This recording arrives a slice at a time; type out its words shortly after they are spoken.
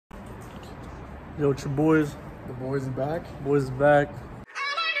Yo, it's your boys. The boys are back. Boys are back.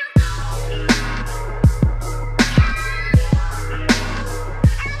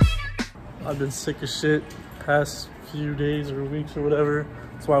 I've been sick as shit past few days or weeks or whatever.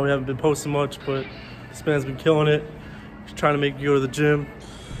 That's why we haven't been posting much, but this man's been killing it. He's trying to make you go to the gym,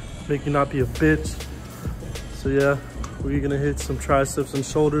 make you not be a bitch. So yeah, we're gonna hit some triceps and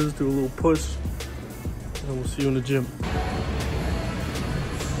shoulders, do a little push, and we'll see you in the gym.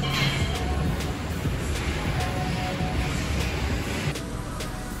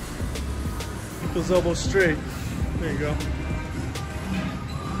 Keep those elbows straight. There you go.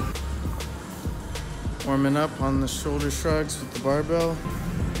 Warming up on the shoulder shrugs with the barbell.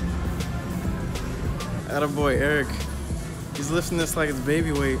 Attaboy Eric. He's lifting this like it's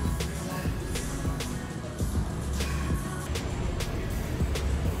baby weight.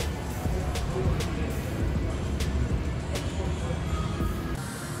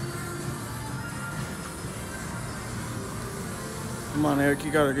 Come on, Eric,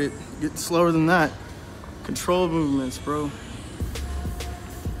 you gotta get slower than that. Control movements, bro.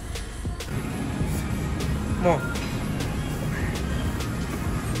 Come on.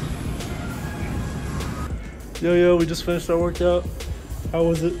 Yo, we just finished our workout. How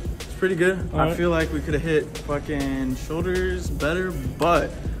was it? It's pretty good. All I right. feel like we could have hit fucking shoulders better, but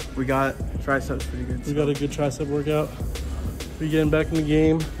we got triceps pretty good. We got a good tricep workout. We getting back in the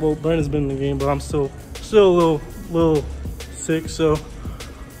game. Well, Brandon's been in the game, but I'm still a little sick, so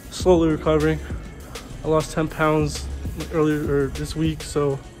slowly recovering. I lost 10 pounds earlier this week,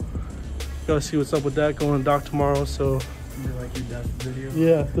 so gotta see what's up with that. Going to doc tomorrow, so Be like your death video.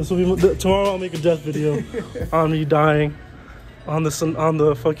 yeah, this will be tomorrow. I'll make a death video on me dying, on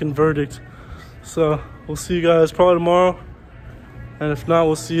the fucking verdict. So we'll see you guys probably tomorrow, and if not,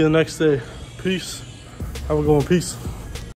 we'll see you the next day. Peace. Have a good one. Peace.